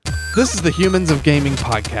This is the Humans of Gaming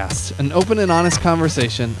podcast, an open and honest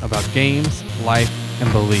conversation about games, life, and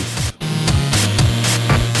belief.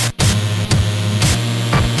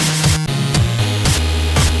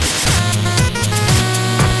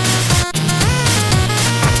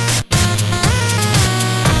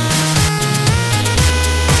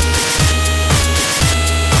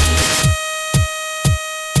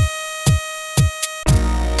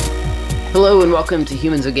 Hello and welcome to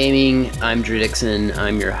Humans of Gaming. I'm Drew Dixon.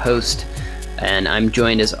 I'm your host, and I'm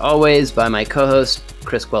joined as always by my co-host,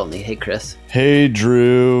 Chris Gweltney. Hey, Chris. Hey,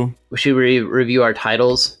 Drew. Should we review our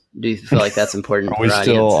titles? Do you feel like that's important? Are we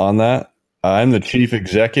still on that? I'm the chief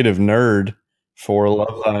executive nerd for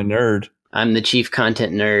Love Thy Nerd. I'm the chief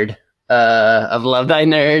content nerd of Love Thy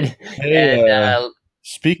Nerd. Hey, and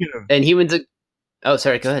speaking of Humans of... Oh,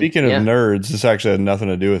 sorry, go ahead. Speaking of nerds, this actually had nothing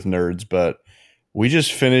to do with nerds, but we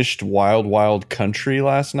just finished Wild Wild Country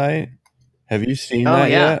last night. Have you seen that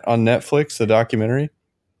yet on Netflix, the documentary?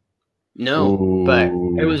 No, but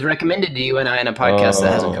it was recommended to you and I in a podcast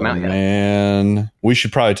that hasn't come out yet. Man, we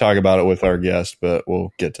should probably talk about it with our guest, but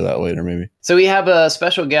we'll get to that later maybe. So we have a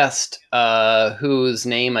special guest whose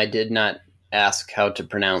name I did not ask how to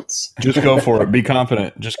pronounce. Just go for it. Be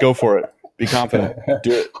confident. Just go for it. Be confident.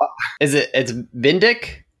 Do it. It's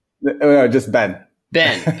Bendik? No, just Ben.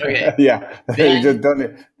 Ben. Okay. Yeah. Ben. Just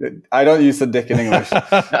I don't use the dick in English.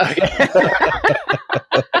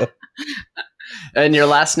 And your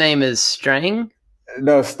last name is Strang?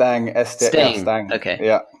 No, Stang. Stang. Stang. Okay.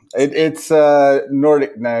 Yeah. It's a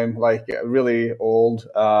Nordic name, like really old,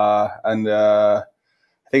 and I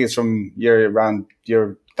think it's from around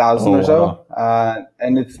year 1000 or so,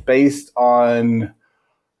 and it's based on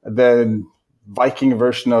the Viking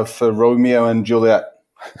version of Romeo and Juliet.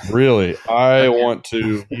 Really? I want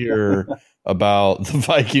to hear about the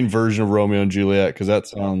Viking version of Romeo and Juliet because that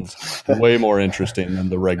sounds way more interesting than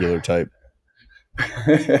the regular type.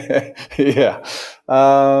 Yeah.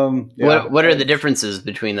 What are the differences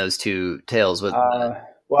between those two tales?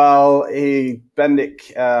 Well,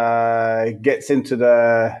 Bendik gets into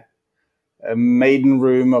the maiden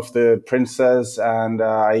room of the princess, and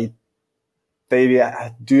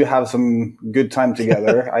they do have some good time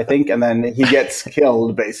together, I think, and then he gets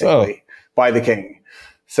killed basically by the king.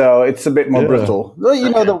 So it's a bit more brutal,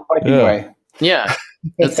 the Viking way. Yeah,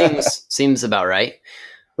 that seems about right.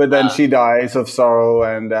 But then she dies of sorrow,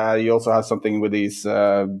 and you also have something with these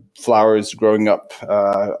flowers growing up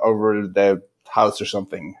over the house or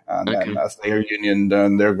something, and then as they are unioned,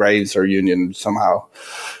 their graves are unioned somehow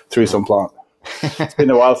through some plant. It's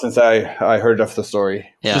been a while since I heard of the story.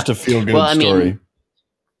 Yeah. Just a feel-good story.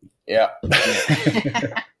 Yeah.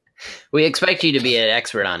 We expect you to be an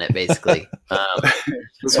expert on it, basically.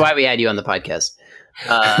 That's why we had you on the podcast.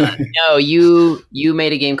 No, you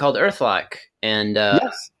made a game called Earthlock, and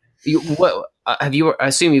yes. I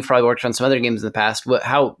assume you've probably worked on some other games in the past.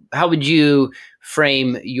 How would you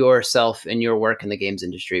frame yourself and your work in the games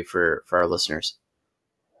industry for our listeners?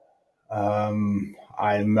 I'm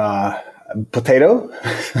a potato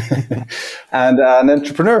and an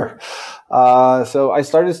entrepreneur. So I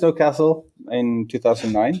started Snowcastle in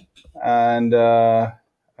 2009, and I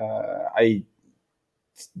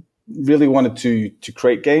really wanted to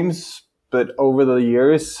create games. But over the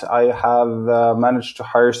years, I have managed to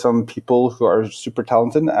hire some people who are super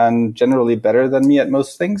talented and generally better than me at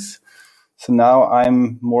most things. So now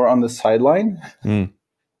I'm more on the sideline.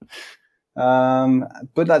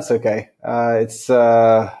 But that's okay.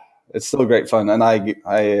 It's still great fun, and I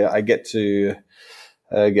get to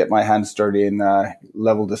get my hands dirty in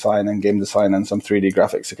level design and game design and some 3D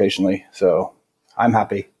graphics occasionally. So I'm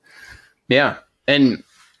happy. Yeah. And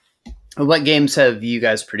what games have you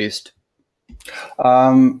guys produced?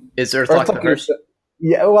 Is Earthlock the first?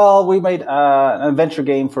 Yeah, well, we made an adventure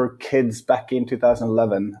game for kids back in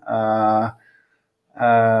 2011.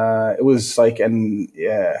 It was like a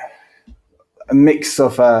mix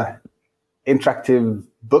of a interactive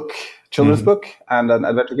book, children's book, and an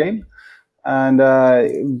adventure game. And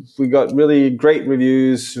we got really great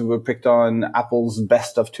reviews. We were picked on Apple's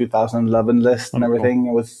best of 2011 list and everything.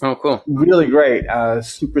 It was really great.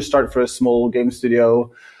 Super start for a small game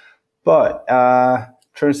studio. But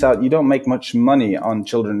turns out you don't make much money on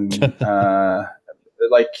children,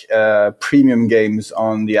 premium games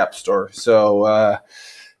on the App Store. So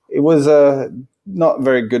it was not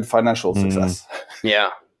very good financial success. Yeah.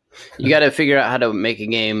 You got to figure out how to make a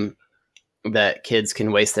game that kids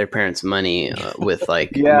can waste their parents' money with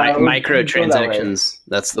microtransactions.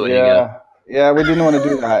 That's the way to go. Yeah, we didn't want to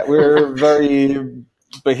do that. We're very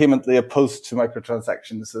vehemently opposed to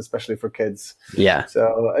microtransactions, especially for kids. Yeah.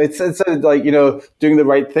 So it's like, you know, doing the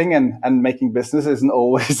right thing and making business isn't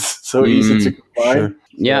always so easy to combine. Sure.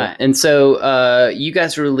 Yeah, and so you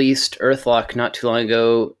guys released Earthlock not too long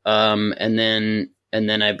ago, and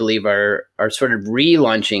then I believe are sort of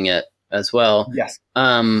relaunching it as well. Yes.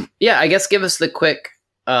 Yeah, I guess give us the quick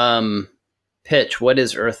pitch. What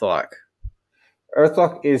is Earthlock?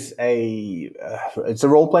 Earthlock is it's a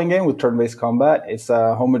role-playing game with turn-based combat. It's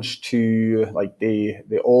a homage to like the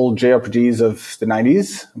old JRPGs of the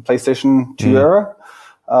 90s, PlayStation 2 era.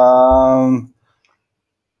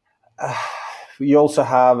 You also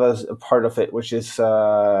have a part of it which is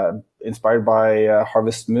inspired by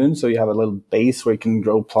Harvest Moon. So you have a little base where you can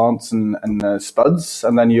grow plants and spuds,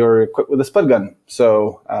 and then you're equipped with a spud gun.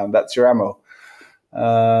 So that's your ammo.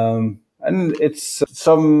 And it's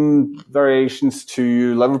some variations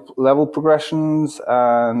to level progressions,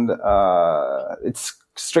 and it's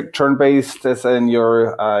strict turn-based, as in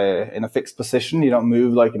you're in a fixed position. You don't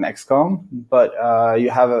move like in XCOM, but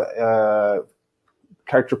you have a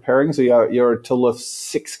character pairing. So you're a total of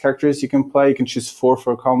 6 characters you can play. You can choose 4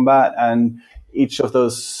 for combat, and each of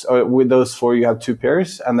those, with those 4, you have 2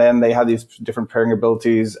 pairs, and then they have these different pairing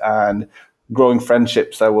abilities and growing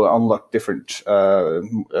friendships that will unlock different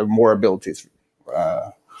more abilities,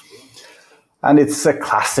 and it's a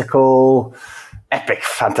classical epic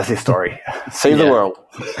fantasy story. Save the world.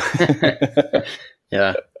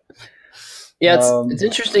 Yeah it's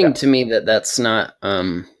interesting to me that's not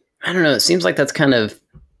I don't know, it seems like that's kind of,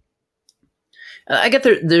 I get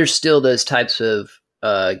there's still those types of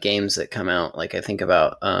games that come out. Like I think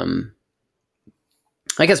about I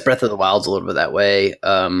guess Breath of the Wild's a little bit that way.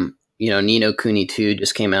 Ni no Kuni 2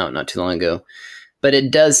 just came out not too long ago. But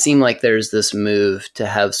it does seem like there's this move to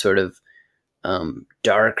have sort of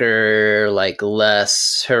darker, like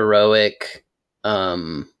less heroic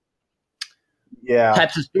types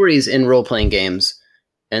of stories in role-playing games.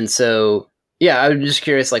 And so, yeah, I was just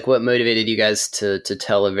curious, like, what motivated you guys to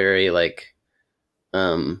tell a very, like,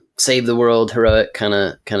 save the world, heroic kind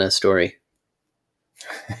of story?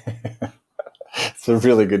 It's a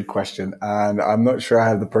really good question, and I'm not sure I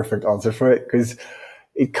have the perfect answer for it, because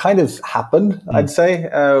it kind of happened, I'd say,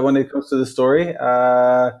 when it comes to the story.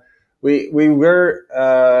 We were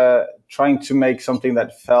trying to make something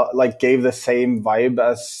that felt like gave the same vibe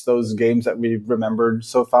as those games that we remembered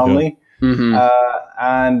so fondly. Yeah. Mm-hmm.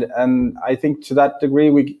 And I think to that degree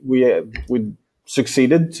we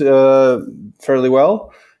succeeded fairly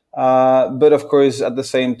well. But of course, at the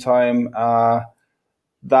same time,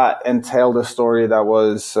 that entailed a story that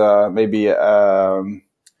was maybe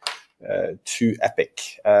too epic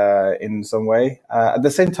in some way. At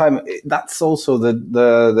the same time, that's also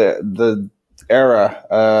the era,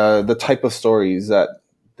 the type of stories that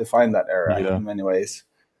define that era in many ways.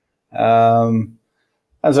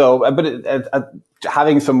 And so, but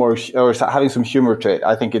having some more or having some humor to it,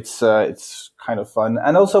 I think it's kind of fun.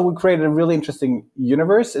 And also, we created a really interesting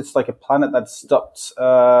universe. It's like a planet that stopped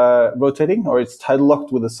rotating, or it's tidal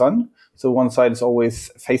locked with the sun. So one side is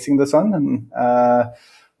always facing the sun,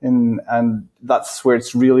 and that's where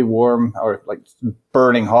it's really warm or like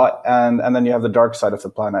burning hot. And then you have the dark side of the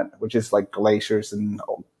planet, which is like glaciers and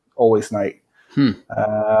always night.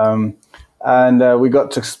 And we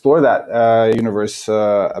got to explore that universe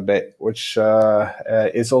a bit, which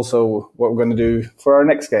is also what we're going to do for our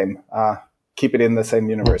next game. Keep it in the same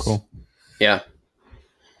universe. Oh, cool. Yeah.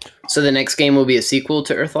 So the next game will be a sequel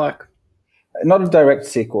to Earthlock? Not a direct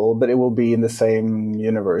sequel, but it will be in the same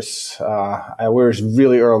universe. We're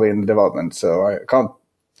really early in the development, so I can't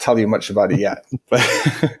tell you much about it yet.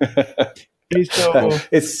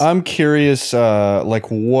 I'm curious,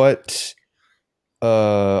 like what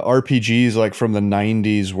RPGs like from the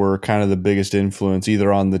 90s were kind of the biggest influence,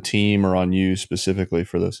 either on the team or on you specifically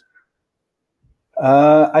for this?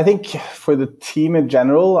 I think for the team in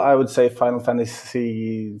general, I would say Final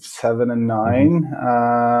Fantasy 7 and 9.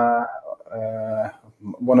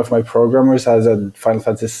 One of my programmers has a Final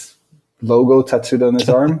Fantasy logo tattooed on his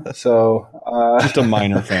arm. So just a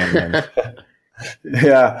minor fan then.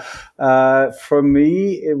 Yeah. For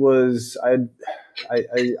me, it was I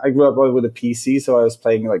grew up with a PC, so I was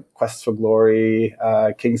playing like Quest for Glory,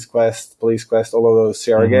 King's Quest, Police Quest, all of those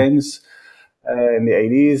CR games in the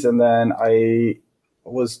 80s. And then I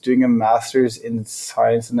was doing a master's in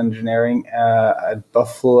science and engineering at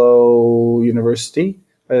Buffalo University,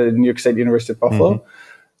 New York State University of Buffalo.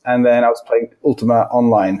 And then I was playing Ultima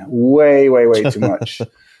Online way too much.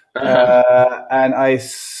 And I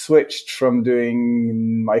switched from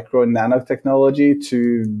doing micro and nanotechnology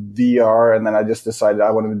to VR, and then I just decided I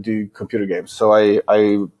wanted to do computer games. So I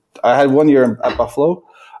had 1 year at Buffalo,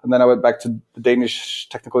 and then I went back to the Danish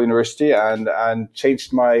Technical University and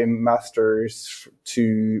changed my master's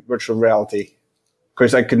to virtual reality,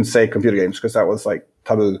 course, I couldn't say computer games because that was like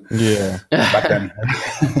taboo back then.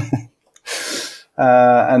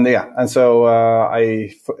 And so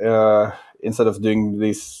I instead of doing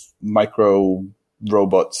these micro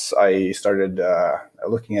robots, I started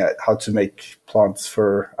looking at how to make plants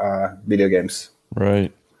for video games.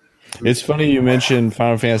 Right. It's funny you mentioned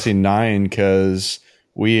Final Fantasy IX because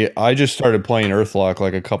I just started playing Earthlock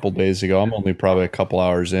like a couple days ago. I'm only probably a couple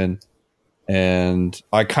hours in, and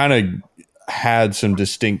I kind of had some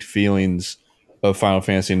distinct feelings of Final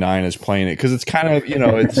Fantasy IX as playing it because it's kind of,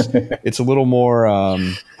 it's a little more I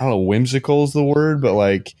don't know, whimsical is the word, but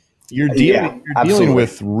like you're dealing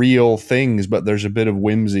with real things, but there's a bit of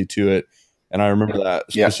whimsy to it. And I remember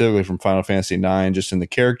that specifically from Final Fantasy IX, just in the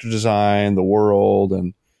character design, the world,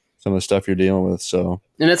 and some of the stuff you're dealing with. So,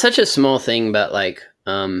 and it's such a small thing, but like,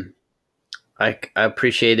 I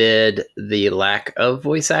appreciated the lack of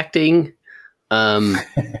voice acting.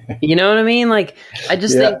 You know what I mean? Like, I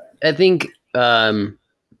just think,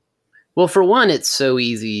 well, for one, it's so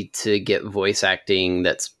easy to get voice acting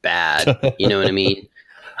that's bad. You know what I mean?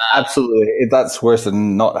 Absolutely. That's worse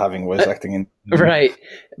than not having voice acting in. Right.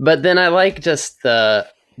 But then I like just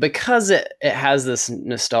because it has this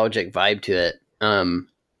nostalgic vibe to it.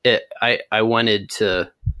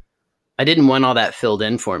 I didn't want all that filled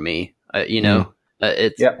in for me.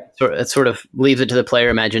 It sort of leaves it to the player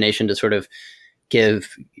imagination to sort of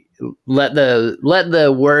let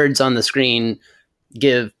the words on the screen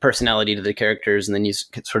give personality to the characters, and then you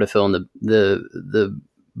sort of fill in the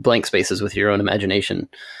blank spaces with your own imagination.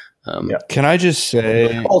 Can I just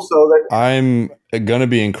say also I'm going to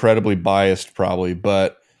be incredibly biased probably,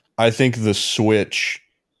 but I think the Switch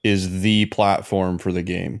is the platform for the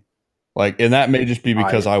game. Like, and that may just be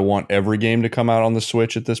because I want every game to come out on the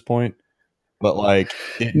Switch at this point. But like,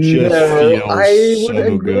 it just feels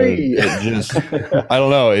so good. It just, I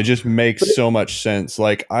don't know. It just makes so much sense.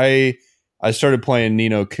 Like I started playing Ni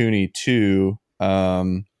no Kuni 2,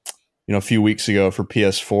 a few weeks ago for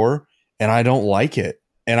PS4, and I don't like it.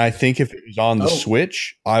 And I think if it was on the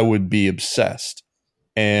Switch, I would be obsessed.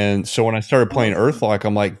 And so when I started playing Earthlock,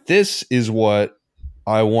 I'm like, this is what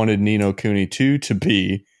I wanted Ni no Kuni 2 to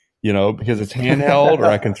be, because it's handheld, or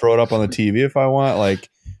I can throw it up on the TV if I want. Like,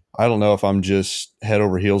 I don't know if I'm just head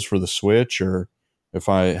over heels for the Switch or if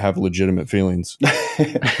I have legitimate feelings.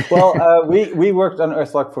 Well, we worked on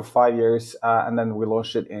Earthlock for 5 years, and then we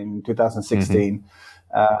launched it in 2016. Mm-hmm.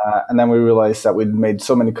 And then we realized that we'd made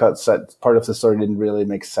so many cuts that part of the story didn't really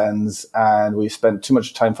make sense. And we spent too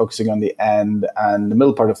much time focusing on the end and the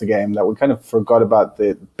middle part of the game that we kind of forgot about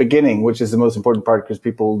the beginning, which is the most important part because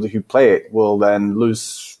people who play it will then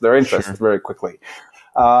lose their interest very quickly.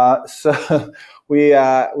 So we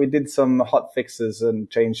did some hot fixes and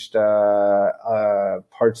changed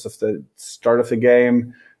parts of the start of the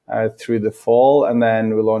game through the fall, and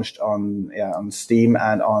then we launched on Steam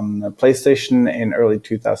and on PlayStation in early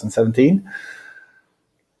 2017.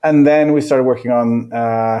 And then we started working on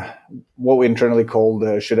what we internally called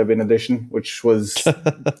Should Have Been Edition, which was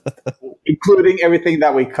including everything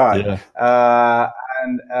that we cut. Yeah.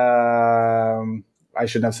 I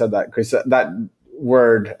shouldn't have said that because that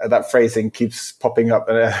word, that phrasing keeps popping up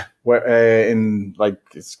in like,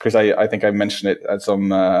 because I think I mentioned it at some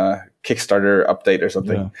Kickstarter update or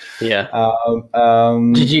something. Yeah.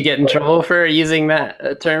 Did you get in trouble for using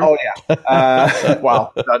that term? Oh yeah.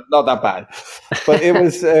 Wow, not that bad, but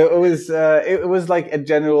it was like a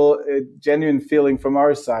genuine feeling from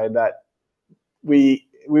our side that we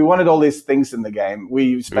wanted all these things in the game.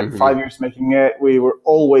 We spent 5 years making it. We were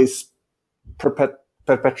always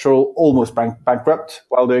perpetual, almost bankrupt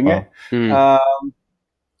while doing it.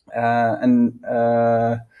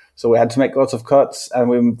 So we had to make lots of cuts, and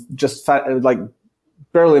we just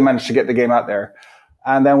barely managed to get the game out there.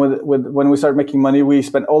 And then when we started making money, we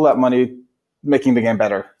spent all that money making the game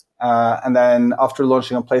better. And then after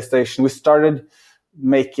launching on PlayStation, we started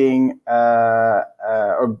making or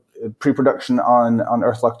pre-production on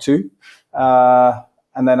Earthlock 2.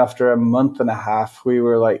 And then after a month and a half, we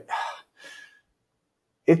were like,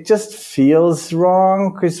 it just feels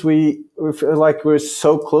wrong because we feel like we're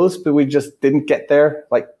so close, but we just didn't get there.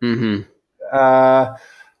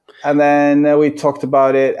 And then we talked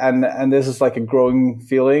about it, and this is like a growing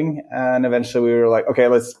feeling. And eventually we were like, okay,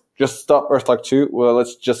 let's just stop Earthlock 2. Well,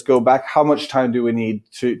 let's just go back. How much time do we need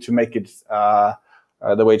to make it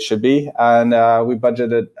the way it should be? And we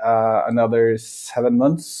budgeted another 7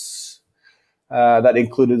 months. That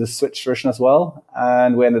included the Switch version as well.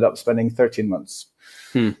 And we ended up spending 13 months.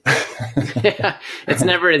 Yeah, it's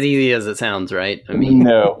never as easy as it sounds, right? I mean,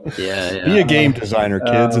 no. Yeah. Be a game designer,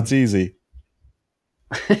 kids. It's easy.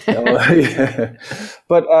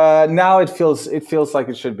 But now it feels like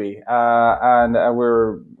it should be, and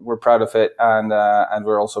we're proud of it, and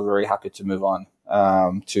we're also very happy to move on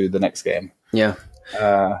to the next game. Yeah.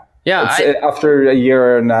 After a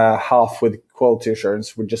year and a half with quality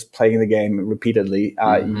assurance, we're just playing the game repeatedly.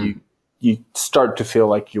 You start to feel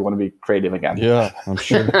like you want to be creative again. Yeah, I'm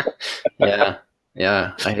sure.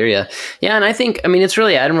 Yeah, I hear you. Yeah, and I think, I mean, it's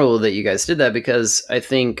really admirable that you guys did that, because I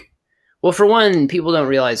think, well, for one, people don't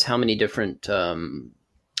realize how many different,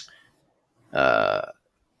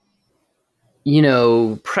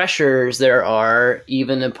 pressures there are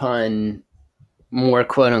even upon more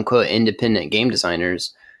quote unquote independent game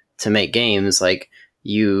designers to make games. Like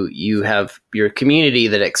you have your community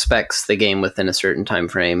that expects the game within a certain time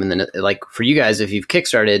frame, and then like for you guys, if you've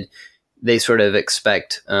kickstarted, they sort of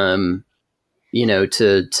expect to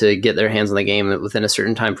get their hands on the game within a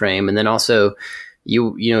certain time frame, and then also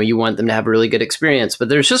you want them to have a really good experience. But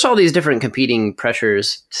there's just all these different competing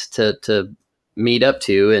pressures to meet up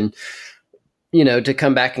to, and to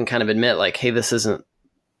come back and kind of admit like, hey,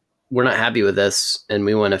 we're not happy with this and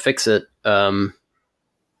we want to fix it. I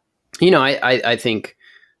think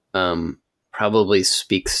probably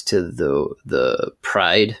speaks to the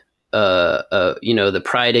pride, the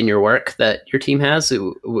pride in your work that your team has.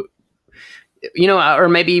 Or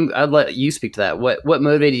maybe I'd let you speak to that. What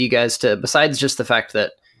motivated you guys to, besides just the fact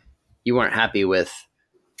that you weren't happy with?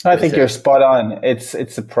 I think you're spot on.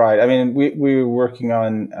 It's a pride. I mean, we were working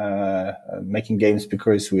on making games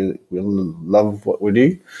because we love what we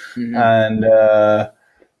do, and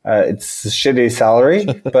it's a shitty salary,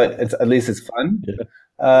 but at least it's fun. Yeah.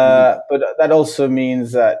 But that also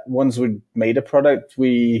means that once we made a product,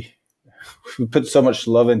 we put so much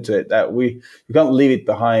love into it that you can't leave it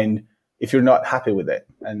behind if you're not happy with it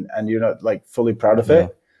and you're not like fully proud of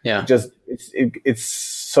it. Yeah. It's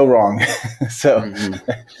so wrong. So,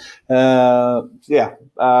 but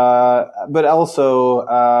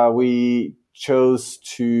also, we chose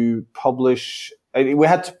to publish, we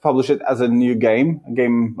had to publish it as a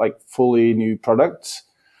game like fully new product,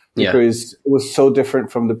 because it was so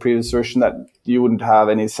different from the previous version that you wouldn't have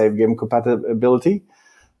any save game compatibility.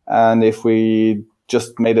 And if we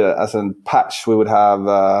just made it as a patch, we would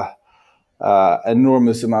have,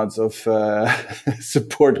 enormous amounts of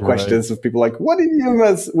support questions of people like, what did you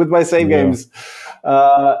mess with my save games?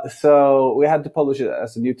 So we had to publish it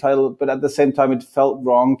as a new title, but at the same time, it felt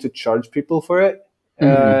wrong to charge people for it in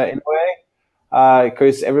a way,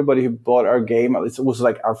 because everybody who bought our game, it was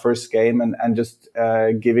like our first game, and just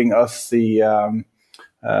giving us the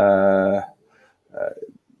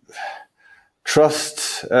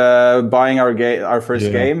trust, buying our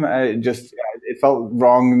first game, it felt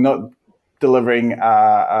wrong not delivering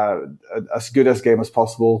as good a game as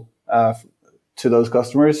possible to those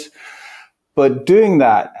customers. But doing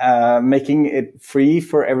that, making it free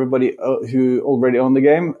for everybody who already owned the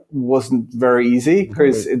game, wasn't very easy,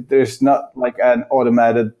 because there's not like an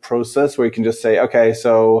automated process where you can just say, okay,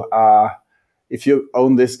 so if you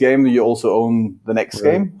own this game, you also own the next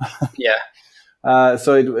game.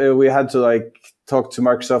 So we had to like talk to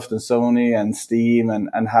Microsoft and Sony and Steam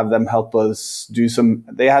and have them help us do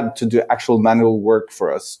they had to do actual manual work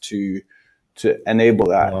for us to enable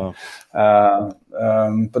that. Wow.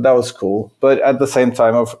 But that was cool. But at the same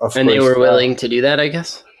time, of course, and they were willing to do that, I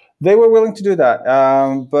guess? They were willing to do that.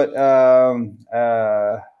 But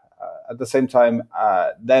at the same time,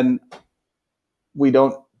 then we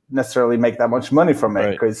don't necessarily make that much money from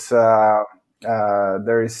it, because there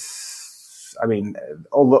is, I mean,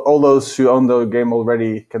 all those who own the game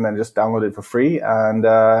already can then just download it for free, and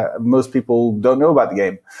most people don't know about the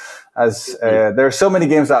game, as there are so many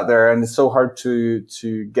games out there, and it's so hard to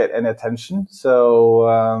get any attention.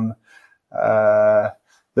 So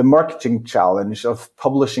the marketing challenge of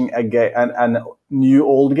publishing a new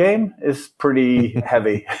old game is pretty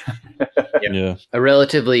heavy. A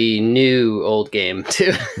relatively new old game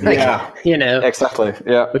too. Exactly.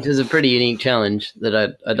 Yeah, which is a pretty unique challenge that I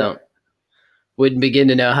wouldn't begin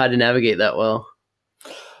to know how to navigate that well.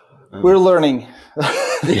 We're learning.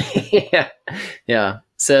 Yeah.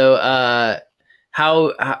 So,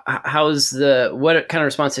 how's what kind of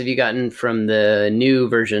response have you gotten from the new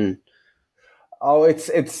version? Oh, it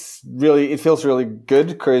feels really good,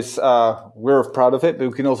 because we're proud of it, but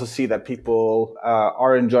we can also see that people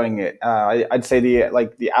are enjoying it. I'd say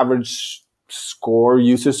the average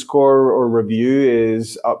user score or review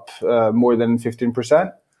is up more than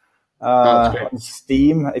 15%. On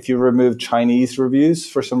Steam, if you remove Chinese reviews,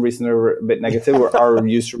 for some reason they're a bit negative, or our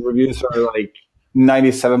user reviews are like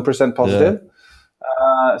 97% positive.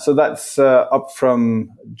 So that's up from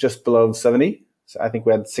just below 70. So I think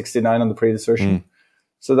we had 69 on the previous version.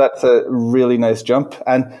 So that's a really nice jump,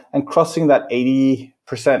 and crossing that 80%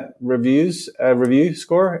 review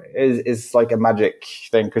score is like a magic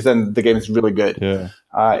thing, because then the game is really good. Yeah.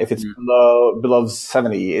 If it's below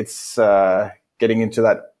 70, it's getting into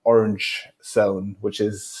that orange zone, which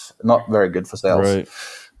is not very good for sales. Right.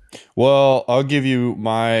 Well, I'll give you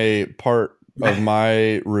my part of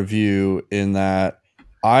my review in that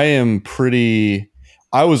I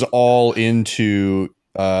was all into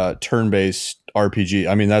turn-based RPG.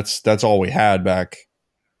 I mean, that's all we had back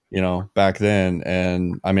then.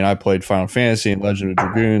 And I mean, I played Final Fantasy and Legend of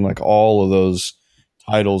Dragoon, like all of those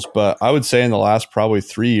titles. But I would say in the last probably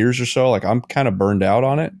 3 years or so, like I'm kind of burned out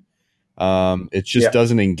on it. It just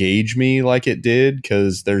doesn't engage me like it did,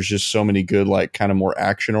 because there's just so many good, like kind of more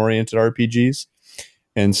action oriented RPGs.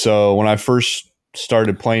 And so when I first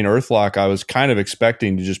started playing Earthlock, I was kind of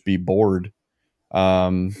expecting to just be bored.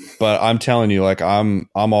 But I'm telling you, like I'm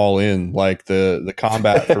all in. Like the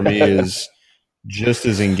combat for me is just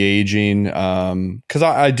as engaging. Cause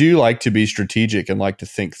I do like to be strategic and like to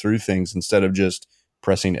think through things instead of just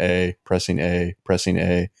pressing A.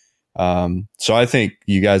 So I think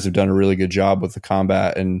you guys have done a really good job with the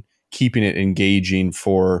combat and keeping it engaging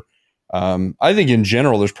for, I think in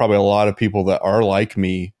general, there's probably a lot of people that are like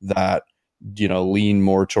me that, lean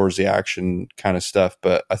more towards the action kind of stuff.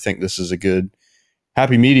 But I think this is a good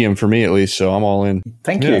happy medium for me, at least. So I'm all in.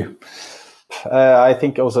 Thank you. I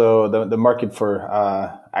think also the market for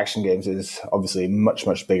action games is obviously much,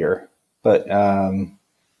 much bigger. But there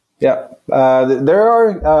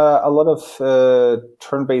are a lot of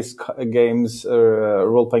turn-based games or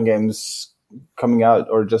role-playing games coming out,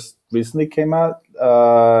 or just recently came out.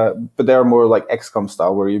 But they're more like XCOM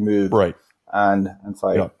style, where you move and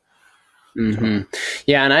fight. Yeah. Mm-hmm.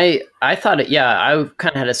 Yeah, and I thought I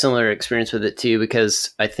kind of had a similar experience with it too,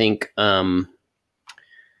 because I think there's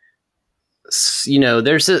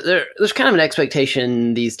kind of an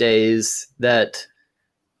expectation these days that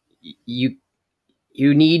you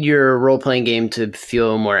need your role-playing game to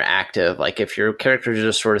feel more active. Like if your characters are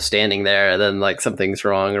just sort of standing there, then like something's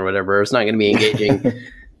wrong or whatever, it's not going to be engaging.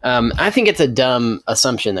 I think it's a dumb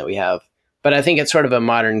assumption that we have. But I think it's sort of a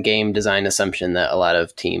modern game design assumption that a lot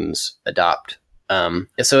of teams adopt.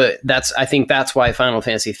 So I think that's why Final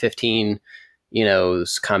Fantasy 15,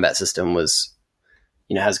 combat system was,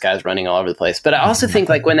 has guys running all over the place. But I also think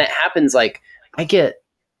like when that happens, like I get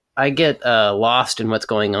lost in what's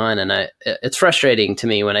going on, and it's frustrating to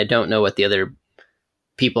me when I don't know what the other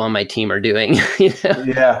people on my team are doing.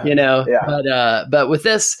 But with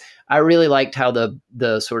this, I really liked how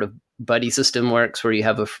the sort of buddy system works, where you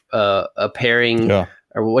have a pairing, or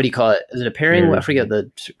what do you call it? Is it a pairing? I forget the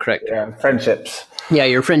correct. Friendships. Yeah,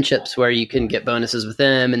 your friendships, where you can get bonuses with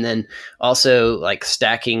them, and then also like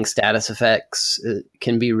stacking status effects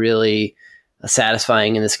can be really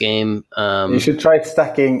satisfying in this game. You should try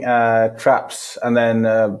stacking traps and then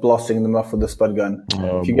blasting them off with the spud gun.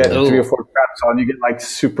 If you get 3 or 4 traps on, you get like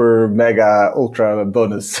super mega ultra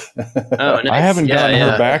bonus. Oh, nice. I haven't gotten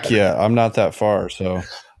her back yet. I'm not that far, so.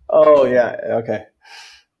 Oh yeah, okay.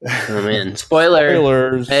 Oh man,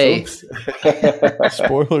 spoilers! Hey,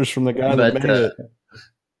 spoilers from the guy that made it.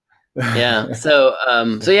 Yeah. So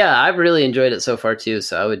yeah, I've really enjoyed it so far too.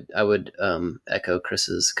 So I would echo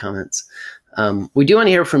Chris's comments. We do want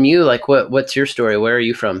to hear from you. Like, what's your story? Where are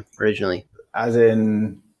you from originally? As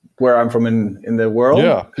in where I'm from in the world?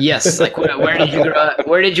 Yeah. Yes. Like, where did you grow up?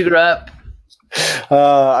 Where did you grow up?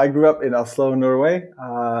 I grew up in Oslo, Norway.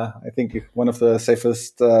 I think one of the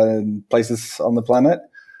safest places on the planet.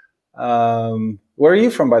 Where are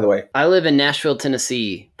you from, by the way? I live in Nashville,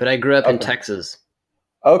 Tennessee, but I grew up in Texas.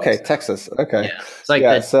 Okay, Texas. Okay. Yeah. It's like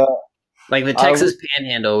like the Texas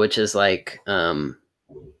Panhandle, which is like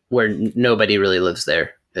where nobody really lives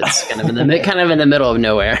there. It's kind of in the middle of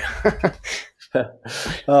nowhere.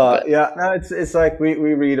 It's like we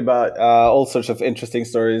read about all sorts of interesting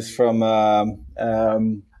stories from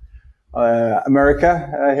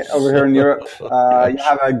America over here in Europe. You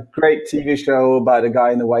have a great TV show about a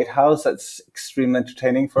guy in the White House that's extremely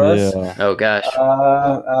entertaining for us. Yeah. Oh gosh.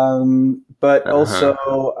 But also,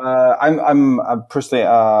 I'm personally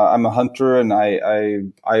I'm a hunter, and I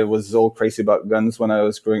was all crazy about guns when I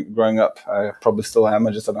was growing up. I probably still am.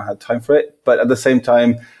 I just don't have time for it. But at the same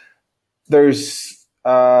time, there's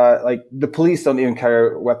like the police don't even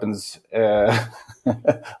carry weapons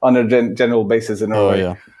on a general basis in Norway.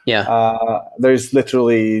 Oh yeah. There's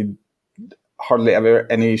literally hardly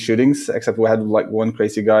ever any shootings, except we had like one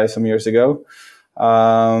crazy guy some years ago.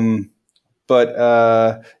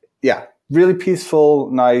 Really peaceful,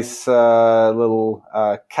 nice little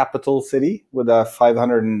capital city with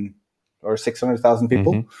 500 or 600,000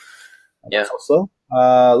 people. Yeah. Also,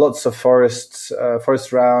 Lots of forests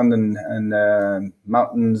around, and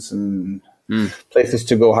mountains and places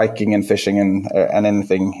to go hiking and fishing and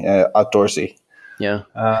anything outdoorsy. Yeah.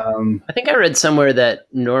 I think I read somewhere that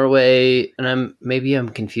Norway, and maybe I'm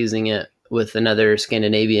confusing it with another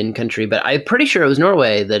Scandinavian country, but I'm pretty sure it was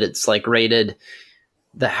Norway, that it's like rated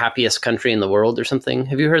the happiest country in the world or something.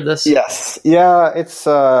 Have you heard this? Yes. Yeah, it's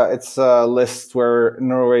a list where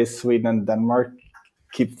Norway, Sweden, and Denmark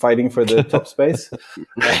keep fighting for the top space.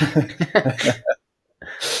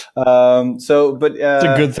 But it's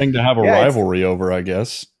a good thing to have a rivalry over, I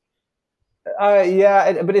guess.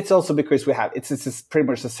 But it's also because it's pretty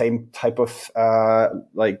much the same type of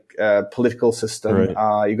political system.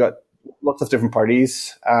 Right. You got lots of different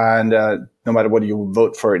parties, and no matter what you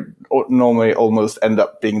vote for, it normally almost end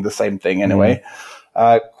up being the same thing anyway.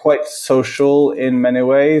 Quite social in many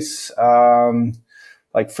ways,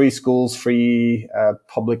 like free schools, free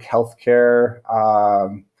public healthcare,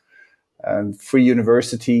 and free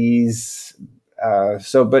universities.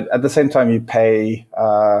 But at the same time, you pay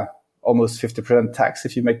almost 50% tax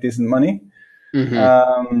if you make decent money.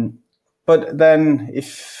 Mm-hmm. But then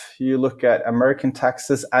if you look at American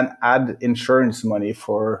taxes and add insurance money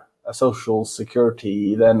for a social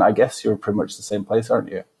security, then I guess you're pretty much the same place,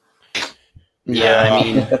 aren't you? Yeah, I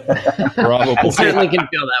mean, probably. It certainly can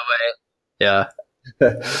feel that way. Yeah.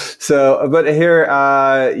 So, but here,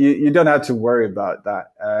 you don't have to worry about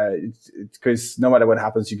that. It's because no matter what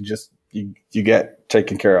happens, you can just, you get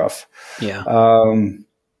taken care of. Yeah.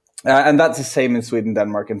 And that's the same in Sweden,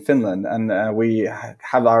 Denmark, and Finland. And we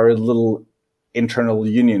have our little internal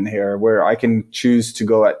union here where I can choose to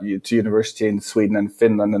go to university in Sweden and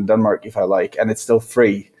Finland and Denmark if I like, and it's still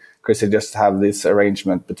free because they just have this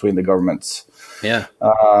arrangement between the governments. Yeah.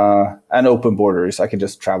 And open borders. I can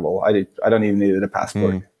just travel. I don't even need a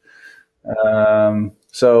passport.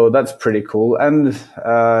 So that's pretty cool. And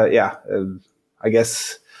I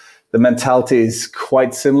guess the mentality is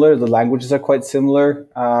quite similar. The languages are quite similar.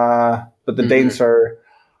 But the Danes are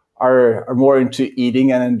more into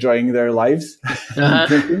eating and enjoying their lives.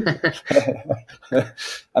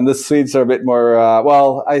 And the Swedes are a bit more,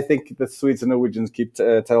 I think the Swedes and Norwegians keep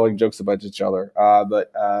telling jokes about each other.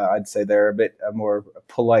 But I'd say they're a bit more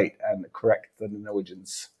polite and correct than the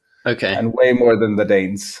Norwegians. Okay. And way more than the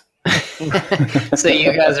Danes. So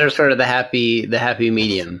you guys are sort of the happy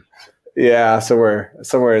medium. Yeah,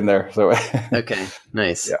 somewhere in there. So okay,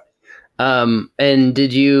 nice. Yeah. And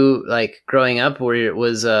did you, like, growing up,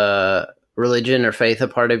 was religion or faith a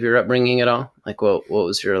part of your upbringing at all? Like, what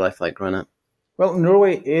was your life like growing up? Well,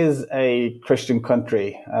 Norway is a Christian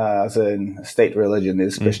country, as in state religion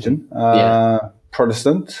is Christian,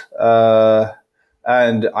 Protestant.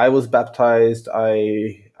 And I was baptized.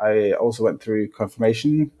 I also went through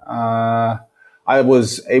confirmation. I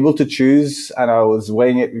was able to choose, and I was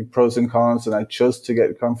weighing it with pros and cons, and I chose to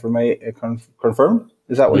get confirmed.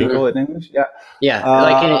 Is that what you call it in English? Yeah. Yeah,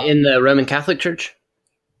 like in the Roman Catholic Church?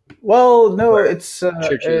 Well, no, it's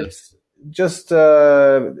just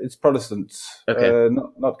it's Protestants,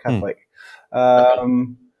 not Catholic.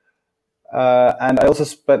 And I also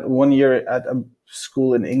spent 1 year at a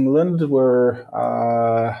school in England where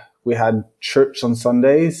we had church on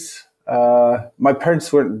Sundays. My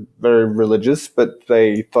parents weren't very religious, but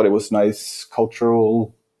they thought it was nice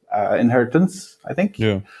cultural inheritance, I think.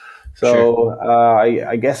 Yeah. So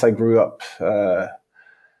I guess I grew up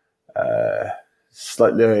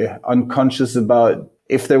slightly unconscious about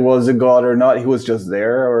if there was a God or not. He was just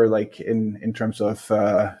there, or like in terms of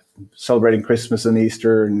celebrating Christmas and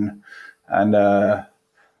Easter and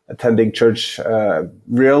attending church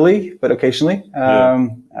rarely, but occasionally.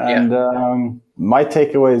 My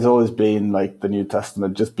takeaway has always been like the New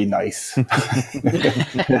Testament, just be nice.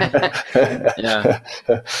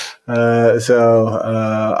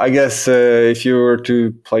 I guess if you were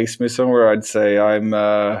to place me somewhere, I'd say I'm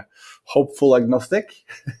hopeful agnostic.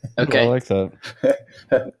 Okay. I like that.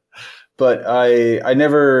 But I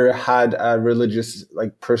never had a religious,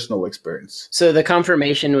 like, personal experience. So the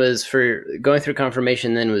confirmation was for going through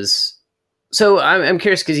confirmation. Then was so. I'm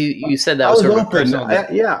curious because you said that was sort of personal.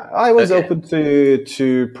 I was open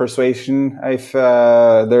to persuasion. If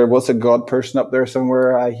there was a God person up there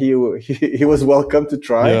somewhere, he was welcome to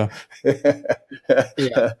try.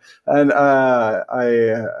 Yeah. And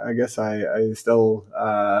I guess I still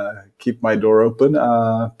keep my door open.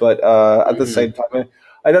 But at the same time,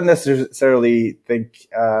 I don't necessarily think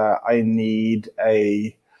I need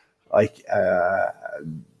a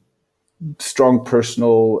strong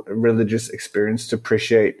personal religious experience to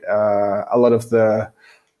appreciate a lot of the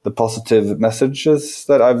positive messages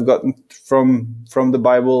that I've gotten from the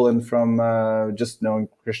Bible and from just knowing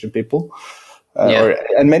Christian people.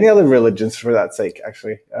 and many other religions for that sake,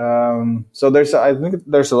 actually. So I think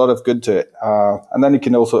there's a lot of good to it. And then you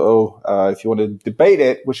can also, if you want to debate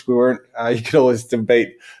it, which we weren't, you can always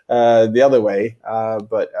debate the other way.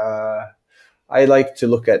 But I like to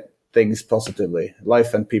look at things positively,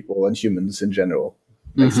 life and people and humans in general.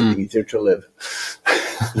 Makes it easier to live.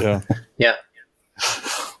 Yeah. Yeah.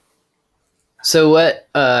 So what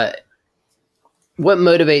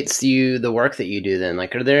motivates you, the work that you do then?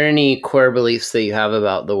 Like, are there any core beliefs that you have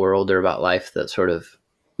about the world or about life that sort of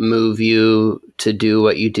move you to do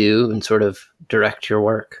what you do and sort of direct your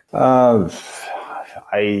work? I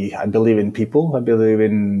believe in people. I believe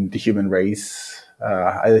in the human race.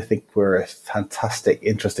 I think we're a fantastic,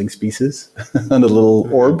 interesting species and a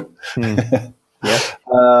little orb. Yeah.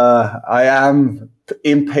 I am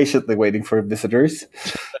impatiently waiting for visitors.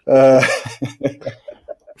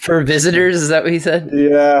 For visitors, is that what he said?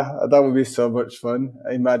 Yeah, that would be so much fun.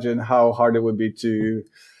 Imagine how hard it would be to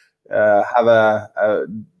have a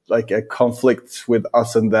conflict with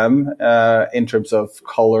us and them in terms of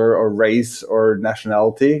color or race or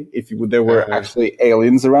nationality. If there were actually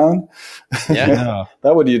aliens around, yeah,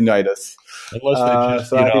 that would unite us. Unless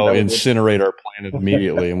they just incinerate our planet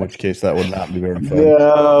immediately, in which case that would not be very fun.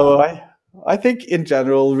 No, I think in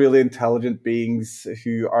general, really intelligent beings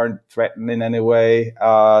who aren't threatened in any way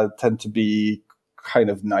tend to be kind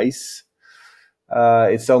of nice.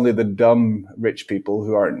 It's only the dumb rich people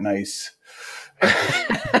who aren't nice. They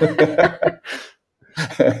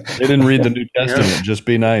didn't read the New Testament. Just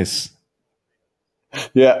be nice.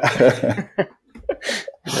 Yeah.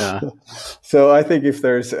 Yeah. So I think if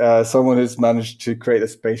there's someone who's managed to create a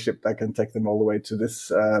spaceship that can take them all the way to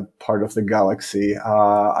this part of the galaxy,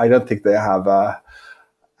 I don't think they have a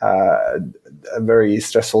very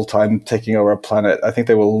stressful time taking over a planet. I think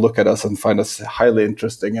they will look at us and find us highly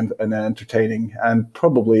interesting and entertaining. And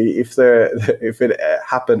probably if it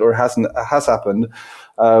happened or has happened,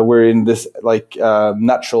 we're in this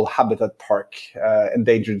natural habitat park,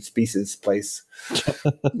 endangered species place.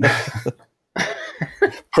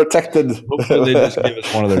 Protected. Hopefully they just give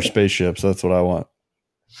us one of their spaceships. That's what I want.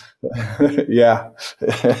 Yeah.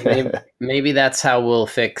 Maybe that's how we'll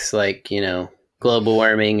fix global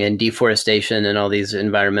warming and deforestation and all these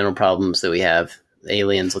environmental problems that we have.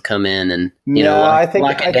 Aliens will come in and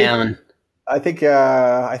lock it down. I think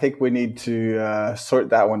we need to sort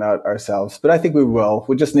that one out ourselves, but I think we will.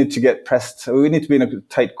 We just need to get pressed. We need to be in a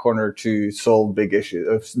tight corner to solve big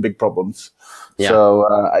issues, big problems. Yeah. So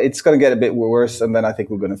it's going to get a bit worse, and then I think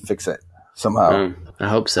we're going to fix it somehow. I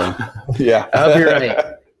hope so. Yeah, I hope you're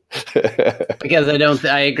right. Because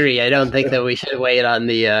I agree. I don't think that we should wait on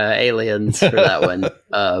the aliens for that one.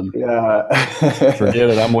 Yeah, forget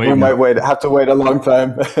it. I'm waiting. We might have to wait a long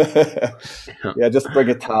time. Yeah, just bring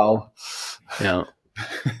a towel. Yeah.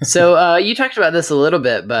 So you talked about this a little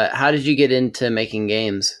bit, but how did you get into making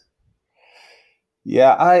games?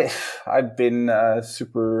 Yeah, I've been a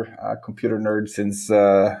super computer nerd since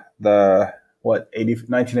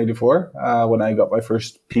 1984 when I got my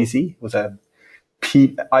first PC. It was a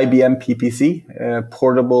IBM PPC, a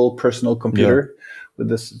portable personal computer with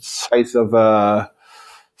the size of a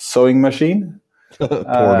sewing machine.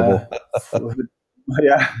 Portable.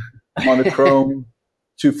 Yeah, monochrome,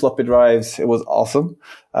 2 floppy drives. It was awesome.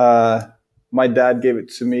 My dad gave it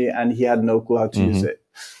to me, and he had no clue how to use it.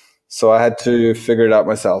 So I had to figure it out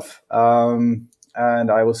myself. And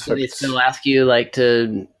I was. Do they still ask you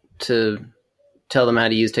to tell them how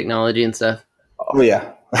to use technology and stuff? Oh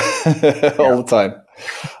yeah, all the time.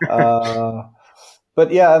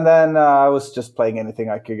 But yeah, and then I was just playing anything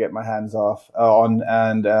I could get my hands on,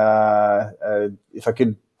 and if I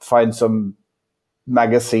could find some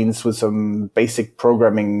magazines with some basic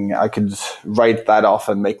programming, I could write that off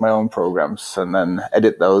and make my own programs and then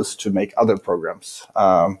edit those to make other programs.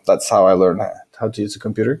 That's how I learned how to use a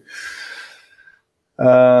computer.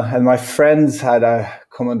 And my friends had a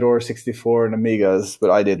Commodore 64 and Amigas,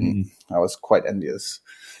 but I didn't. I was quite envious.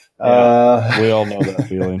 Yeah, we all know that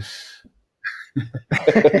feeling.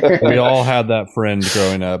 We all had that friend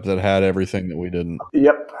growing up that had everything that we didn't.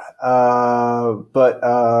 Yep. But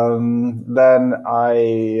then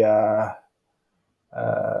I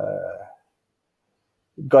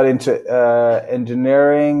got into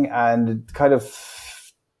engineering and kind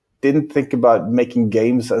of didn't think about making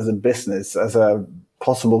games as a business, as a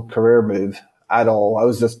possible career move at all.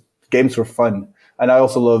 Games were fun. And I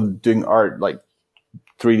also loved doing art, like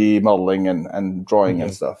 3D modeling and drawing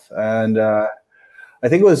and stuff. And I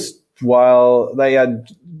think it was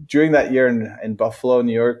during that year in Buffalo,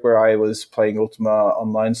 New York, where I was playing Ultima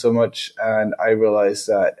Online so much, and I realized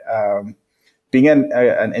that being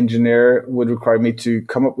an engineer would require me to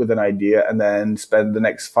come up with an idea and then spend the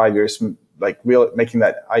next 5 years making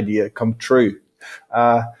that idea come true.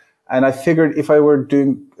 And I figured if I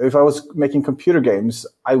was making computer games,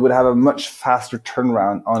 I would have a much faster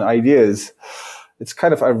turnaround on ideas. It's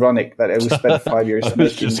kind of ironic that I would spend 5 years making. I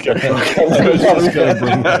was just going to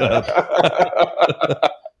bring that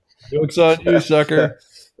up. Joke's on you, sucker.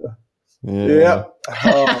 Yeah.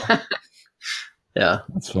 Yeah,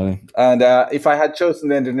 that's funny. And if I had chosen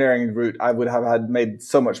the engineering route, I would have made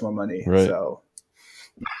so much more money. Right. So.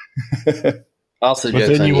 Also, but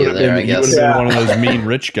then you would have been one of those mean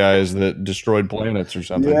rich guys that destroyed planets or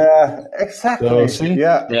something. Yeah, exactly. So, see?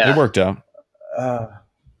 Yeah, it worked out.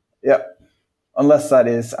 Yeah, unless that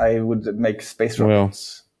is, I would make space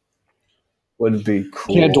rockets. Would be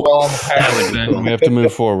cool. Can't dwell on the past. We have to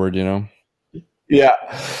move forward, you know. Yeah.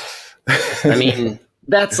 I mean,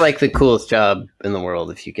 that's like the coolest job in the world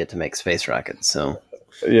if you get to make space rockets. So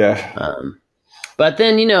yeah. But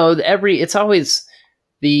then it's always.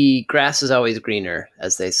 The grass is always greener,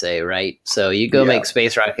 as they say, right? So you go make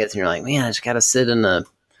space rockets, and you're like, man, I just got to sit in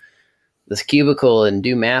this cubicle and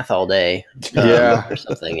do math all day, or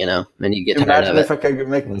something, and you get tired of it. If I could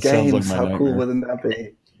make games, how cool wouldn't that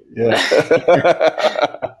be?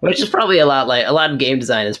 Yeah. Which is probably a lot of game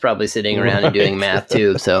design is probably sitting around and doing math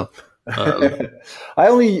too. So I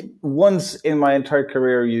only once in my entire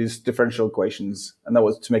career used differential equations, and that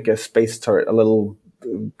was to make a space turret, a little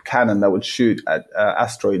cannon that would shoot at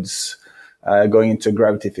asteroids going into a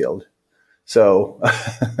gravity field. So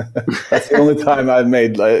that's the only time I've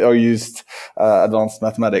made or used advanced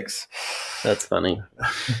mathematics. That's funny.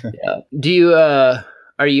 Yeah. Do you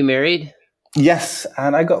are you married? Yes,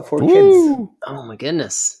 and I got 4 kids. Oh my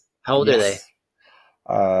goodness! How old are they?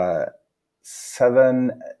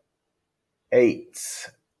 7, 8,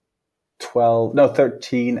 12, no,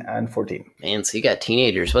 13 and 14. Man, so you got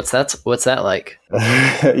teenagers. What's that like?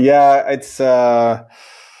 Yeah, it's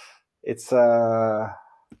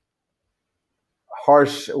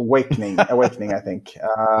harsh awakening, I think.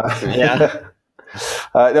 Yeah.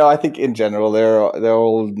 No, I think in general they're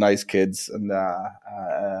all nice kids, and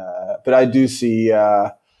but I do see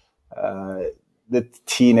the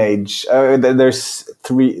teenage. There's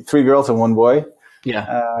three girls and one boy.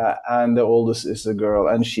 Yeah. And the oldest is a girl,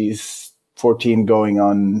 and she's 14 going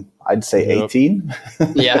on, I'd say 18.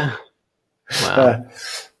 Yeah. Wow.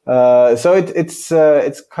 So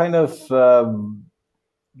it's kind of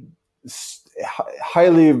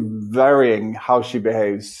highly varying how she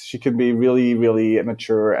behaves. She can be really, really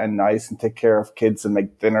mature and nice and take care of kids and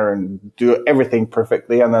make dinner and do everything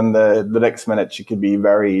perfectly. And then the next minute she could be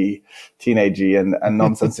very teenagey and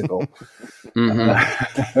nonsensical.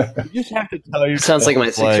 Mm-hmm. You just have to tell yourself. Sounds like my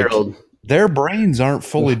 6-year-old. Their brains aren't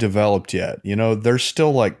fully developed yet. They're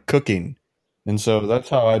still like cooking. And so that's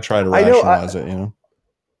how I try to rationalize it,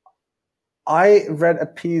 I read a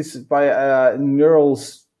piece by a neural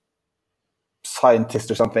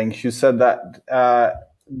scientist or something who said that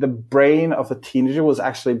the brain of a teenager was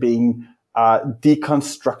actually being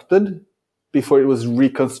deconstructed before it was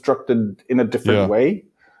reconstructed in a different way.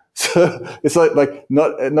 So it's like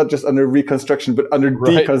not just under reconstruction, but under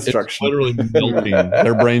deconstruction. It's literally melting.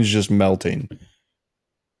 Their brain's just melting.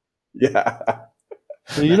 Yeah.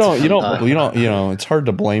 So you don't. It's hard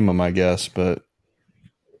to blame them, I guess, but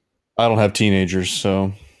I don't have teenagers,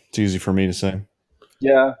 so it's easy for me to say.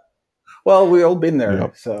 Yeah. Well, we've all been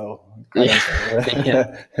there, so.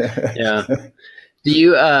 Yeah. Do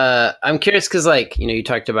you? I'm curious because, you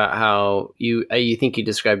talked about how you think you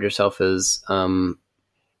described yourself as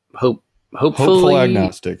hopeful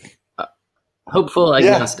agnostic. Hopeful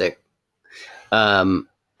agnostic. Yeah.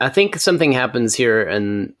 I think something happens here,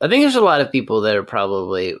 and I think there's a lot of people that are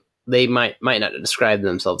probably they might not describe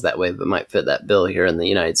themselves that way, but might fit that bill here in the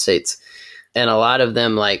United States. And a lot of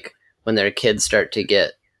them, when their kids start to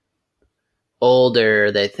get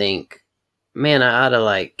older, they think, "Man, I ought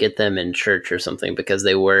to get them in church or something," because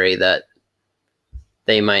they worry that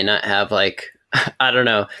they might not have I don't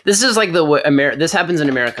know. This is this happens in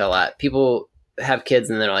America a lot. People have kids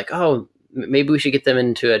and they're like, "Oh, maybe we should get them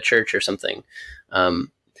into a church or something."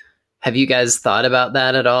 Have you guys thought about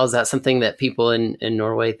that at all? Is that something that people in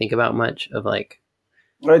Norway think about much? Of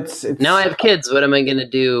it's now I have kids. What am I going to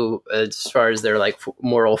do as far as their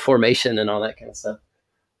moral formation and all that kind of stuff?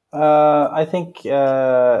 I think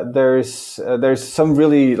there's some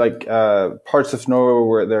really parts of Norway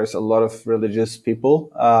where there's a lot of religious people.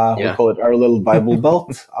 We call it our little Bible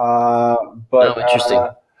belt. But interesting.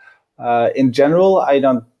 In general, I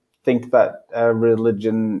don't think that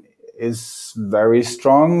religion is very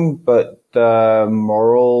strong, but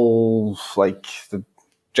moral, the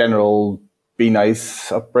general be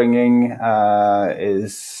nice upbringing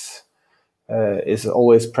is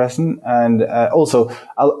always present, and also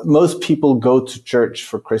most people go to church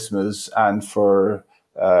for Christmas and for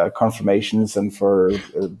confirmations and for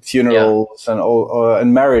funerals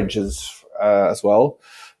and marriages as well.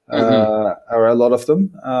 Or a lot of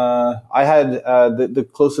them. I had the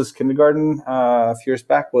closest kindergarten a few years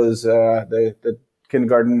back was the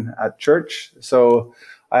kindergarten at church. So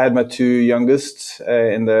I had my two youngest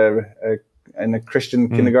in the Christian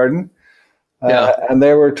kindergarten, and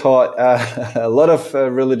they were taught a lot of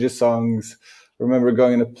religious songs. I remember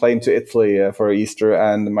going in a plane to Italy for Easter,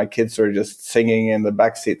 and my kids were just singing in the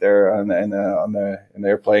back seat there on the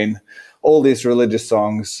airplane. All these religious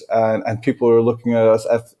songs, and people were looking at us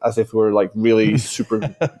as if we were like really super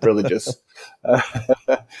religious.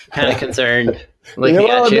 Kind of concerned. Looking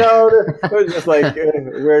at you. No, they're just like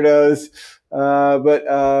weirdos. But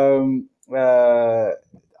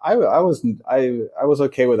I was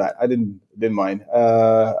okay with that. I didn't mind.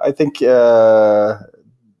 I think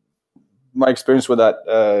my experience with that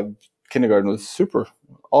kindergarten was super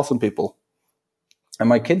awesome people, and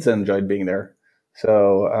my kids enjoyed being there.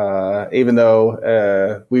 So even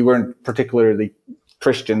though we weren't particularly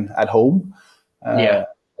Christian at home, I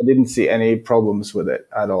didn't see any problems with it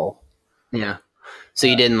at all. Yeah. So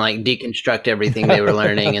you didn't like deconstruct everything they were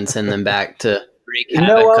learning and send them back to wreak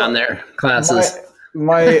havoc on their classes.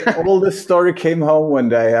 My oldest daughter came home one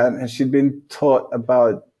day and she'd been taught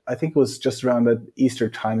about, I think it was just around the Easter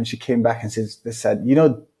time, and she came back and said,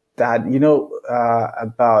 Dad,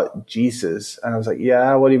 about Jesus? And I was like,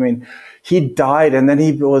 yeah, what do you mean? He died and then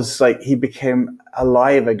he became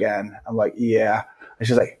alive again. I'm like, yeah. And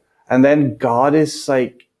she's like, and then God is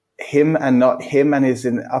like him and not him, and he's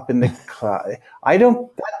up in the cloud. That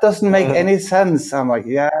doesn't make any sense. I'm like,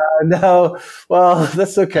 yeah, no, well,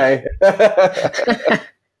 that's okay.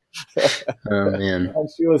 Oh man. And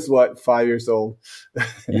she was 5 years old?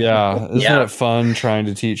 Yeah. Isn't it fun trying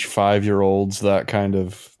to teach 5-year-olds that kind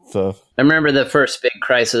of stuff? I remember the first big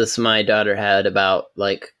crisis my daughter had about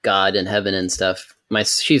like God and heaven and stuff.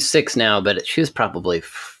 She's 6 now, but she was probably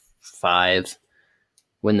 5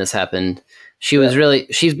 when this happened.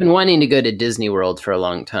 She's been wanting to go to Disney World for a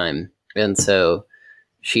long time. And so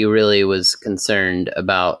she really was concerned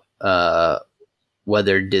about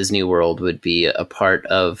whether Disney World would be a part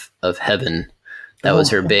of heaven. That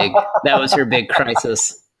was her big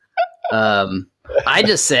crisis. I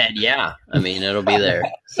just said, yeah. I mean, it'll be there.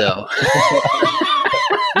 So,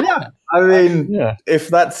 yeah. I mean, if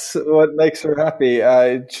that's what makes her happy,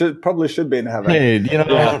 it probably should be in heaven. Hey,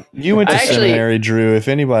 you went to seminary, Drew. If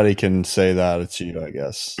anybody can say that, it's you, I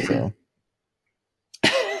guess. So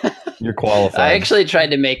you're qualified. I actually tried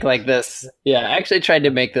to make this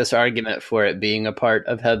argument for it being a part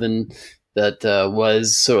of heaven that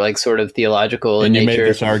was sort of theological and in nature. And you made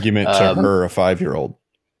this argument to her, a 5-year-old.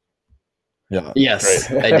 Yeah. Yes,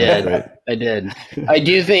 great. I did. Great. I did. I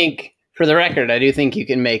do think, for the record, you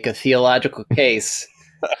can make a theological case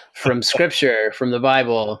from Scripture, from the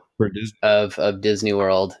Bible, of Disney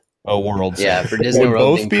World. Oh, World. Yeah, for Disney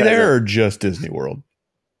World. Would both be there, or just Disney World?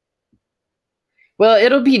 Well,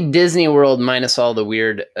 it'll be Disney World minus all the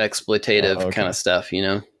weird exploitative kind of stuff,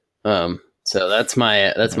 So that's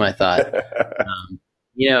my thought.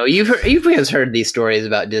 You've guys heard these stories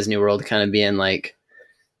about Disney World kind of being like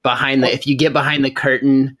if you get behind the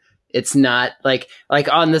curtain, it's not like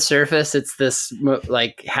on the surface, it's this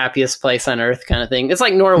like happiest place on earth kind of thing. It's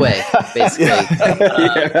like Norway, basically.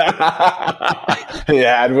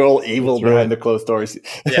 Yeah, and we're all evil behind the closed doors.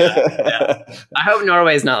 Yeah. I hope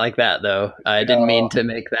Norway's not like that, though. I didn't mean to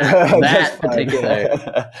make that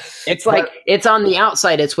particular. It's like it's on the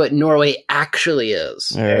outside. It's what Norway actually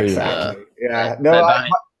is. Exactly. No,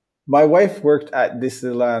 my wife worked at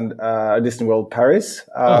Disneyland, Disney World Paris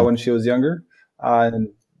when she was younger, and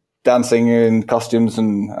dancing in costumes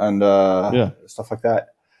and stuff like that.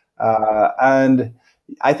 And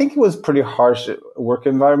I think it was pretty harsh work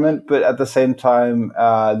environment, but at the same time,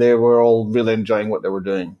 they were all really enjoying what they were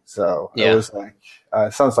doing. So it was like,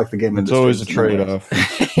 sounds like the game industry. It's always a trade-off.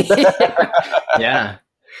 Yeah.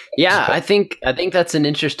 I think that's an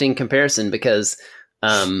interesting comparison because,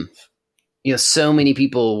 so many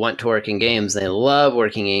people want to work in games. They love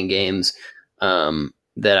working in games,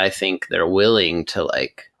 that I think they're willing to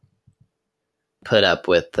like put up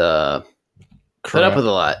with a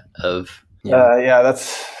lot of. Yeah,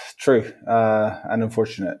 that's true and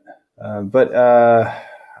unfortunate. But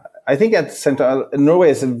I think at the same time, Norway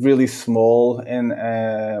is really small when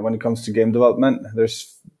it comes to game development.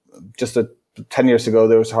 There's just 10 years ago,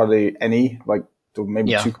 there was hardly any, like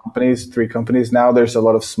maybe 2 companies, 3 companies. Now there's a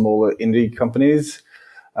lot of smaller indie companies.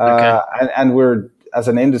 And we're, as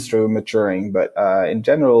an industry, maturing. But in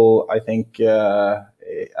general, I think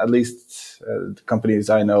at least the companies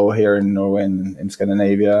I know here in Norway and in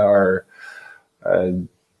Scandinavia are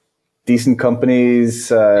decent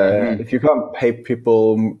companies. If you can't pay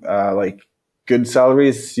people like good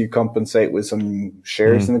salaries, you compensate with some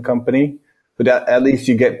shares in the company. But at least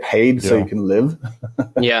you get paid so you can live.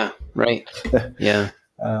 Yeah, right. Yeah.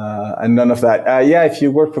 And none of that. If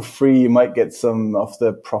you work for free, you might get some of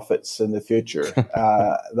the profits in the future.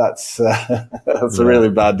 That's a really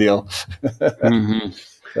bad deal.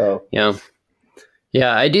 So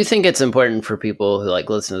yeah, I do think it's important for people who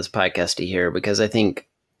like listen to this podcast to hear, because I think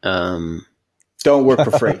don't work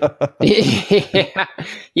for free.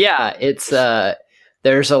 Yeah, it's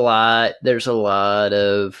there's a lot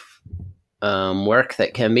of work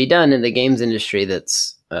that can be done in the games industry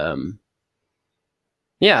that's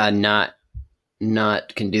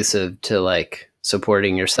not conducive to like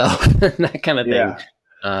supporting yourself and that kind of thing.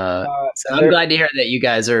 So I'm glad to hear that you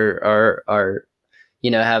guys are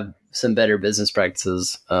have some better business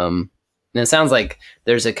practices. And it sounds like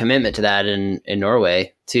there's a commitment to that in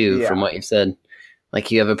Norway too, from what you've said. Like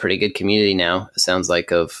you have a pretty good community now, it sounds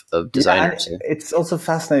like, of designers. Yeah, it's also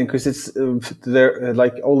fascinating because it's they're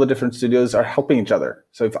like all the different studios are helping each other.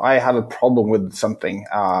 So if I have a problem with something,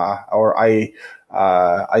 or I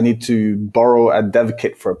need to borrow a dev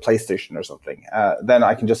kit for a PlayStation or something, then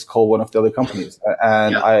I can just call one of the other companies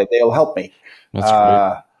and they'll help me. That's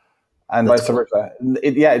great. And vice versa.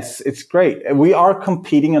 It's great. We are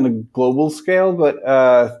competing on a global scale, but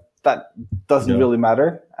that doesn't really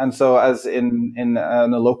matter. And so as in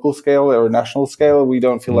on a local scale or national scale, we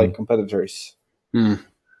don't feel like competitors.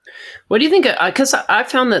 What do you think? Because I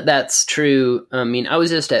found that that's true. I mean, I was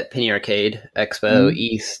just at Penny Arcade Expo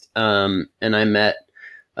East, and I met,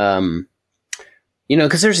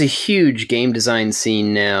 because there's a huge game design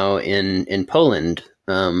scene now in Poland.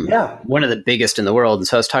 One of the biggest in the world. And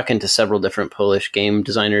so I was talking to several different Polish game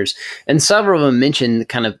designers, and several of them mentioned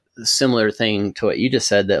kind of a similar thing to what you just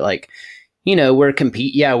said, that like, we're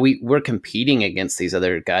competing against these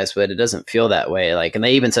other guys, but it doesn't feel that way. Like, and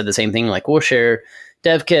they even said the same thing, like, we'll share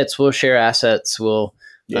dev kits, we'll share assets, we'll,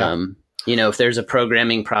 if there's a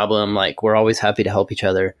programming problem, like we're always happy to help each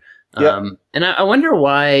other. And I wonder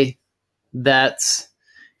why that's,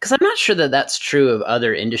 because I'm not sure that that's true of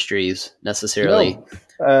other industries necessarily.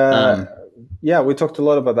 No. We talked a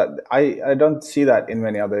lot about that. I don't see that in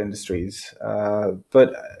many other industries,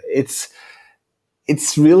 but it's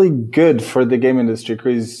really good for the game industry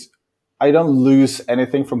because I don't lose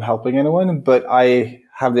anything from helping anyone, but I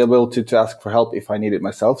have the ability to ask for help if I need it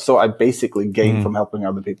myself. So I basically gain from helping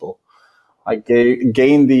other people. I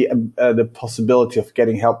gain the possibility of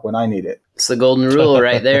getting help when I need it. It's the golden rule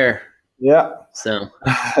right there. Yeah. So,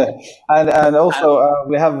 and also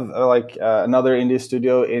we have another indie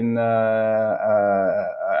studio in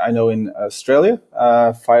I know in Australia,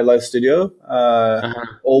 Firelight Studio.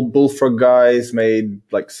 All Bullfrog guys made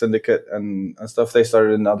like Syndicate and stuff. They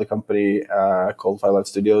started another company called Firelight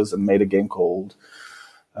Studios and made a game called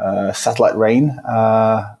Satellite Rain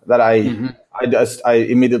that I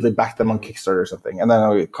immediately backed them on Kickstarter or something, and then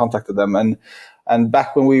I contacted them and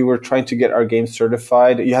back when we were trying to get our game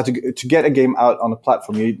certified, you had to get a game out on a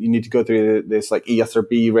platform. You need to go through this like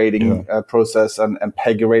ESRB rating process and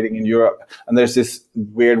PEGI rating in Europe. And there's this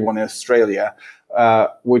weird one in Australia,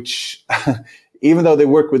 which even though they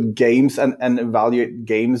work with games and evaluate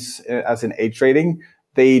games as an age rating,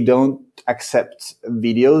 they don't accept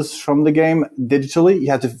videos from the game digitally.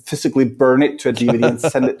 You have to physically burn it to a DVD and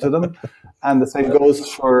send it to them. And the same goes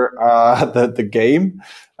for the game.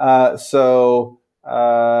 So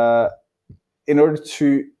in order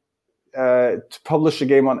to publish a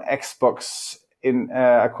game on Xbox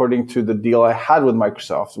according to the deal I had with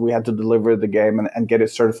Microsoft, we had to deliver the game and get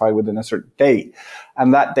it certified within a certain date.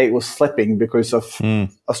 And that date was slipping because of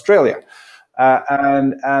Australia.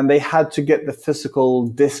 And they had to get the physical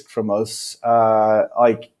disc from us,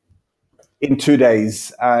 in 2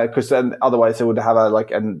 days, because then otherwise they would have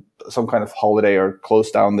some kind of holiday or close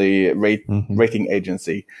down the rating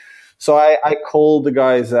agency. So I called the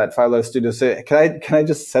guys at Firelight Studio, say, can I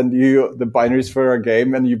just send you the binaries for our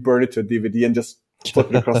game and you burn it to a DVD and just flip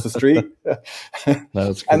it across the street?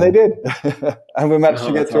 That's cool. And they did, and we managed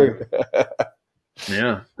to get through.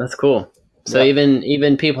 Yeah, that's cool. So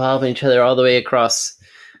even people helping each other all the way across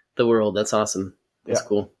the world. That's awesome. That's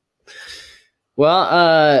cool.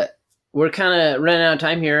 Well, we're kind of running out of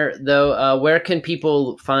time here, though. Where can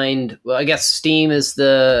people find? Well, I guess Steam is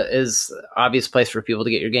the obvious place for people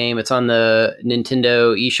to get your game. It's on the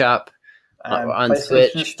Nintendo eShop, on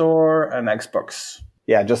PlayStation Switch Store and Xbox.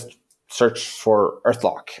 Yeah, just search for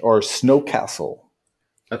Earthlock or Snowcastle.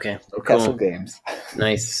 Okay, Snowcastle Games.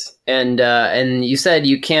 Nice. And you said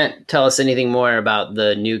you can't tell us anything more about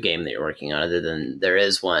the new game that you're working on, other than there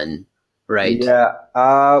is one, right? Yeah.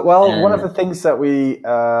 One of the things that we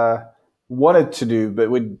wanted to do,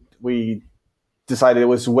 but we decided it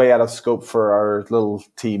was way out of scope for our little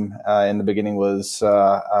team in the beginning, was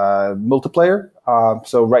multiplayer.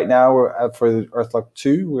 So right now, for Earthlock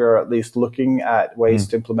 2, we're at least looking at ways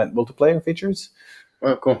to implement multiplayer features.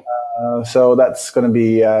 Oh, cool. So that's going to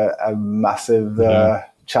be a massive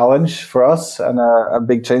challenge for us and a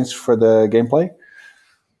big change for the gameplay.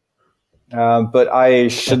 But I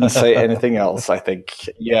shouldn't say anything else, I think.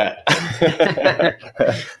 Yeah.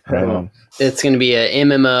 It's going to be an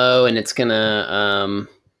MMO, and it's going to...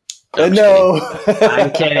 no.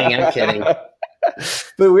 I'm kidding.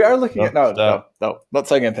 But we are looking at... No, not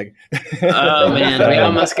saying anything. Oh, man. We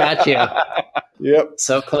almost got you. Yep.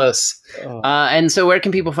 So close. And so where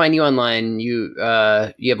can people find you online? You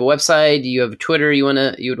have a website? You have a Twitter you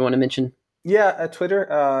would want to mention? Yeah, Twitter.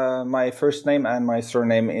 My first name and my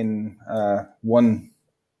surname in one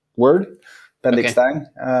word, Bendik Stang.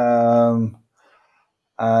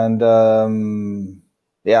 I'm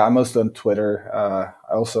mostly on Twitter. I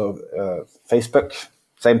also Facebook,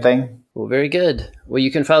 same thing. Well, very good. Well,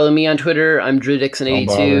 you can follow me on Twitter. I'm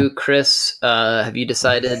DrewDixon82. Chris, have you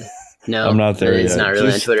decided? No, I'm not there yet. It's not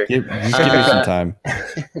really on Twitter. Give me some time.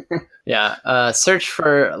 Yeah. Search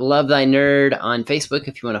for Love Thy Nerd on Facebook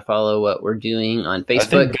if you want to follow what we're doing on Facebook. I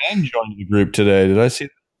think Ben joined the group today. Did I see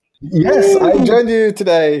that? Yes, I joined you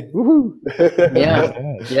today. Woohoo!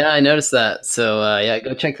 Yeah, I noticed that. So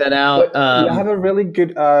go check that out. You have a really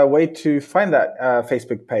good way to find that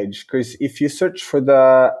Facebook page, because if you search for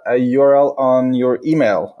the URL on your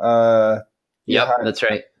email, that's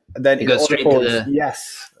right. Then it goes straight to the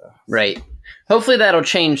yes. Right. Hopefully that'll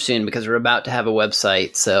change soon, because we're about to have a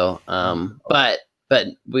website. So, but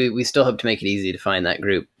we still hope to make it easy to find that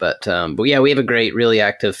group. But yeah, we have a great, really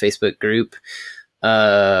active Facebook group.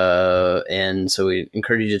 And so we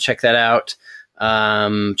encourage you to check that out.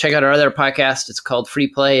 Check out our other podcast. It's called Free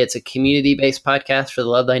Play. It's a community-based podcast for the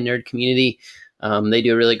Love Thy Nerd community. They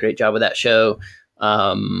do a really great job with that show.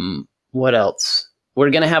 What else? We're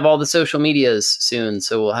going to have all the social medias soon.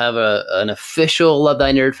 So we'll have an official Love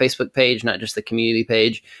Thy Nerd Facebook page, not just the community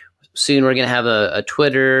page. Soon we're going to have a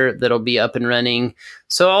Twitter that'll be up and running.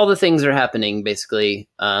 So all the things are happening, basically.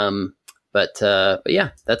 But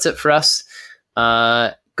yeah, that's it for us.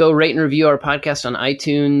 Go rate and review our podcast on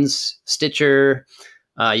iTunes, Stitcher.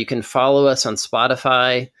 You can follow us on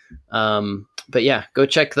Spotify. But yeah, go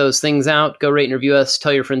check those things out. Go rate and review us.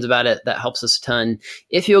 Tell your friends about it. That helps us a ton.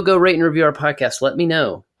 If you'll go rate and review our podcast, let me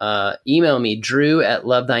know. Email me,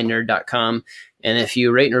 drew@lovethynerd.com. And if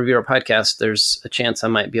you rate and review our podcast, there's a chance I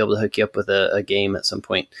might be able to hook you up with a game at some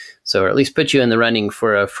point. So, or at least put you in the running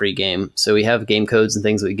for a free game. So we have game codes and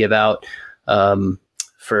things that we give out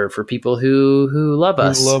for people who love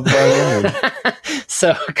us. Who love Thy Nerd.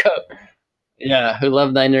 So go. Yeah, who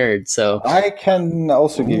love Thy Nerd. So I can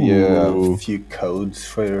also give you a few codes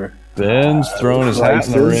for Ben's throwing his hat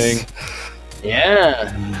in the ring.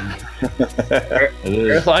 Yeah.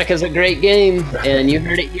 Earthlock is a great game, and you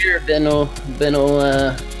heard it here. Ben will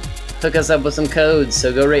hook us up with some codes.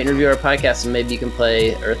 So go rate and review our podcast, and maybe you can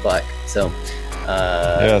play Earthlock. So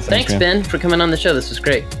thanks, Ben, for coming on the show. This was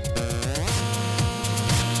great.